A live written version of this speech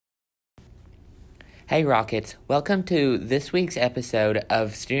Hey Rockets, welcome to this week's episode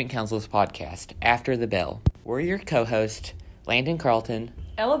of Student Council's podcast, After the Bell. We're your co-hosts, Landon Carlton,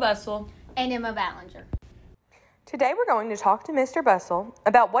 Ella Bussell, and Emma Ballinger. Today we're going to talk to Mr. Bussell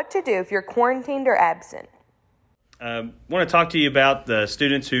about what to do if you're quarantined or absent. I want to talk to you about the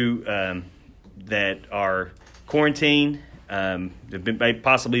students who that are quarantined, have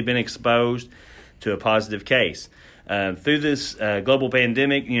possibly been exposed to a positive case. Through this global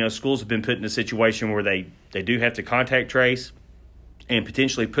pandemic, schools have been put in a situation where they do have to contact trace and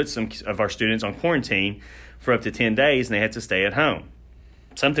potentially put some of our students on quarantine for up to 10 days, and they have to stay at home.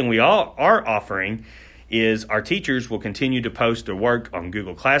 Something we all are offering is our teachers will continue to post their work on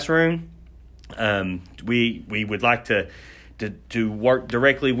Google Classroom. We would like to work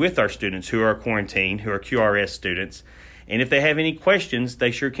directly with our students who are quarantined, who are QRS students. And if they have any questions,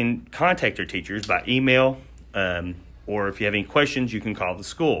 they sure can contact their teachers by email, or if you have any questions, you can call the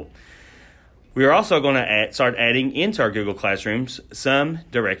school. We are also going to start adding into our Google Classrooms some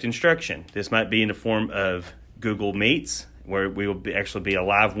direct instruction. This might be in the form of Google Meets, where we will actually be a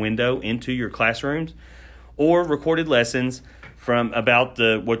live window into your classrooms, or recorded lessons from about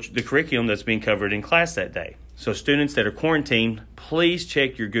the curriculum that's being covered in class that day. So students that are quarantined, please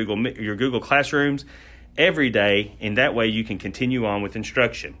check your Google Classrooms every day, and that way you can continue on with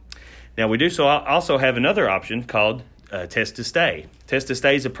instruction. Now, we do also have another option called Test to Stay. Test to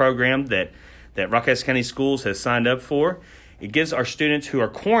Stay is a program that Rockcastle County Schools has signed up for. It gives our students who are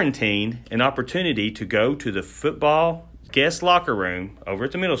quarantined an opportunity to go to the football guest locker room over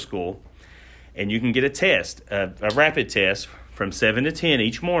at the middle school, and you can get a test, a rapid test from 7 to 10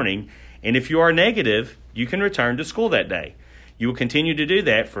 each morning. And if you are negative, you can return to school that day. You will continue to do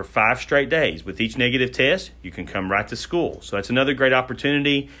that for 5 straight days. With each negative test, you can come right to school. So that's another great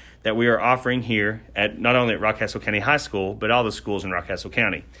opportunity that we are offering here at not only at Rockcastle County High School, but all the schools in Rockcastle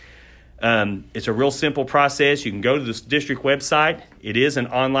County. It's a real simple process. You can go to the district website. It is an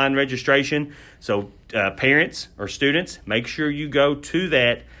online registration. So parents or students, make sure you go to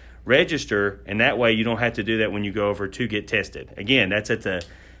that, register, and that way you don't have to do that when you go over to get tested. Again, that's at the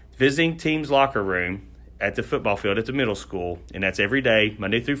visiting team's locker room at the football field at the middle school, and that's every day,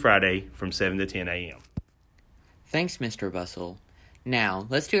 Monday through Friday, from 7 to 10 a.m. Thanks, Mr. Bussell. Now,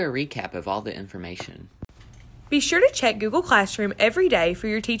 let's do a recap of all the information. Be sure to check Google Classroom every day for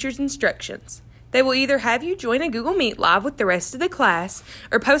your teacher's instructions. They will either have you join a Google Meet live with the rest of the class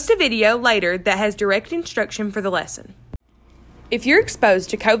or post a video later that has direct instruction for the lesson. If you're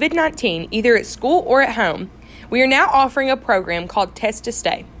exposed to COVID-19 either at school or at home, we are now offering a program called Test to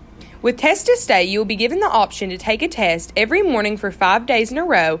Stay. With Test to Stay, you will be given the option to take a test every morning for 5 days in a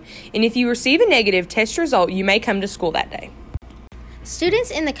row, and if you receive a negative test result, you may come to school that day. Students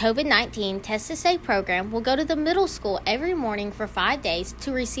in the COVID-19 Test to Stay program will go to the middle school every morning for 5 days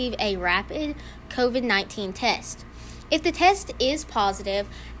to receive a rapid COVID-19 test. If the test is positive,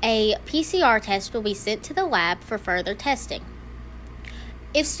 a PCR test will be sent to the lab for further testing.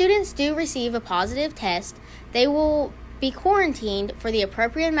 If students do receive a positive test, they will be quarantined for the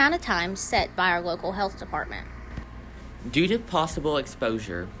appropriate amount of time set by our local health department. Due to possible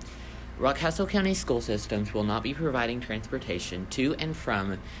exposure, Rockcastle County school systems will not be providing transportation to and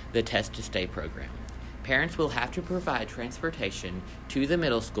from the Test to Stay program. Parents will have to provide transportation to the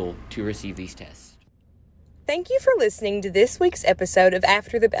middle school to receive these tests. Thank you for listening to this week's episode of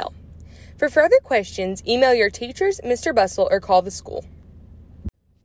After the Bell. For further questions, email your teachers, Mr. Bussell, or call the school.